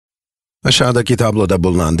Aşağıdaki tabloda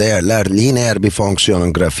bulunan değerler, lineer bir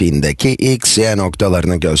fonksiyonun grafiğindeki x, y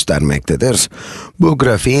noktalarını göstermektedir. Bu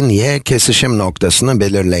grafiğin y kesişim noktasını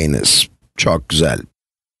belirleyiniz. Çok güzel.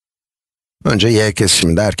 Önce y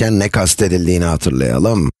kesişim derken ne kastedildiğini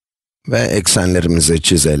hatırlayalım ve eksenlerimizi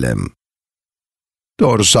çizelim.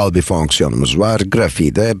 Doğrusal bir fonksiyonumuz var,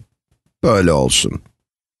 grafiği de böyle olsun.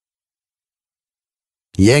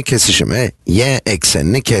 Y kesişimi, y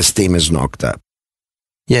eksenini kestiğimiz nokta.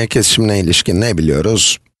 Y kesişimine ilişkin ne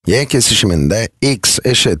biliyoruz? Y kesişiminde x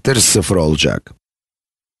eşittir 0 olacak.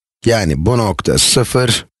 Yani bu nokta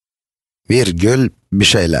 0, virgül bir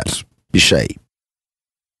şeyler, bir şey.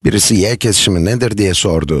 Birisi y kesişimi nedir diye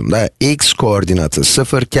sorduğunda, x koordinatı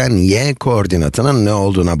 0 iken y koordinatının ne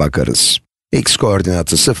olduğuna bakarız. X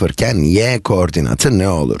koordinatı 0 iken y koordinatı ne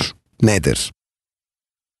olur? Nedir?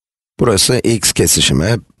 Burası x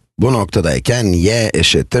kesişimi, bu noktadayken y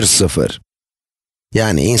eşittir 0.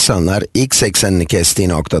 Yani insanlar x eksenini kestiği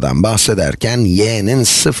noktadan bahsederken y'nin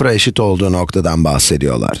 0'a eşit olduğu noktadan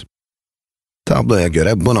bahsediyorlar. Tabloya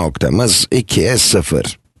göre bu noktamız 2'ye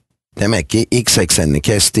 0. Demek ki x eksenini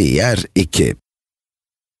kestiği yer 2.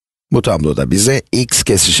 Bu tabloda bize x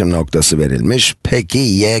kesişim noktası verilmiş. Peki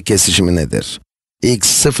y kesişimi nedir?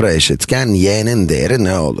 X 0'a eşitken y'nin değeri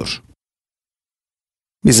ne olur?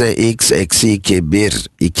 Bize x, eksi 2, 1,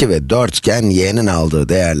 2 ve 4 iken y'nin aldığı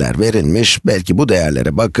değerler verilmiş. Belki bu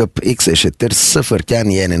değerlere bakıp x eşittir 0 iken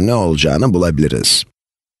y'nin ne olacağını bulabiliriz.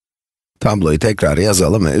 Tabloyu tekrar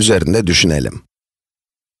yazalım ve üzerinde düşünelim.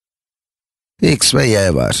 X ve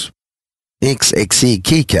y var. X eksi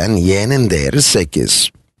 2 iken y'nin değeri 8.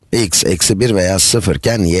 X eksi 1 veya 0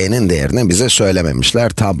 iken y'nin değerini bize söylememişler,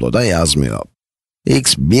 tabloda yazmıyor.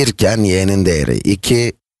 X 1 iken y'nin değeri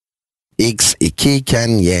 2, x 2 iken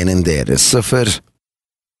y'nin değeri 0,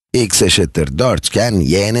 x eşittir 4 iken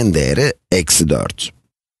y'nin değeri eksi 4.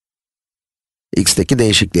 X'teki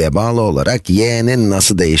değişikliğe bağlı olarak y'nin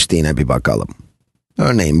nasıl değiştiğine bir bakalım.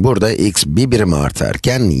 Örneğin burada x bir birim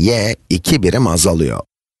artarken y 2 birim azalıyor.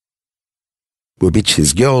 Bu bir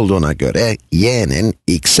çizgi olduğuna göre y'nin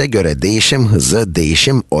x'e göre değişim hızı,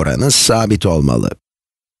 değişim oranı sabit olmalı.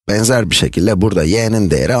 Benzer bir şekilde burada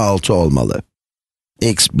y'nin değeri 6 olmalı.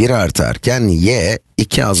 X 1 artarken y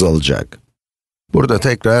 2 azalacak. Burada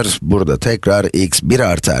tekrar x 1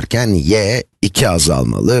 artarken y 2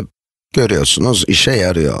 azalmalı. Görüyorsunuz, işe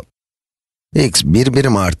yarıyor. X 1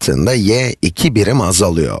 birim arttığında y 2 birim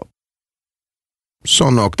azalıyor.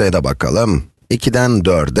 Son noktaya da bakalım. 2'den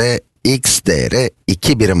 4'e x değeri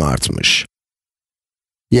 2 birim artmış.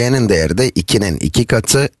 Y'nin değeri de 2'nin 2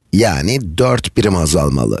 katı, yani 4 birim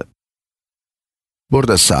azalmalı.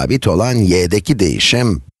 Burada sabit olan y'deki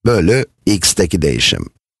değişim bölü x'teki değişim.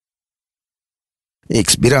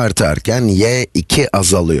 X 1 artarken y 2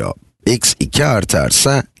 azalıyor. X 2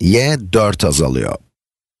 artarsa y 4 azalıyor.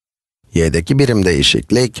 Y'deki birim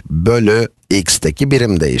değişiklik bölü x'teki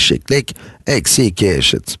birim değişiklik eksi 2'ye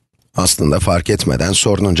eşit. Aslında fark etmeden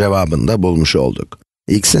sorunun cevabını da bulmuş olduk.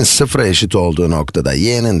 X'in 0'a eşit olduğu noktada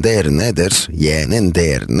y'nin değeri nedir? Y'nin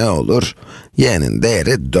değeri ne olur? Y'nin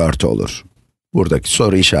değeri 4 olur. Buradaki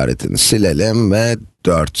soru işaretini silelim ve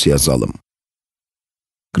 4 yazalım.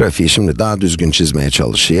 Grafiği şimdi daha düzgün çizmeye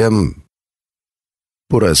çalışayım.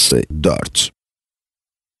 Burası 4.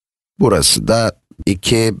 Burası da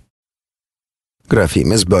 2.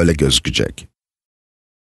 Grafiğimiz böyle gözükecek.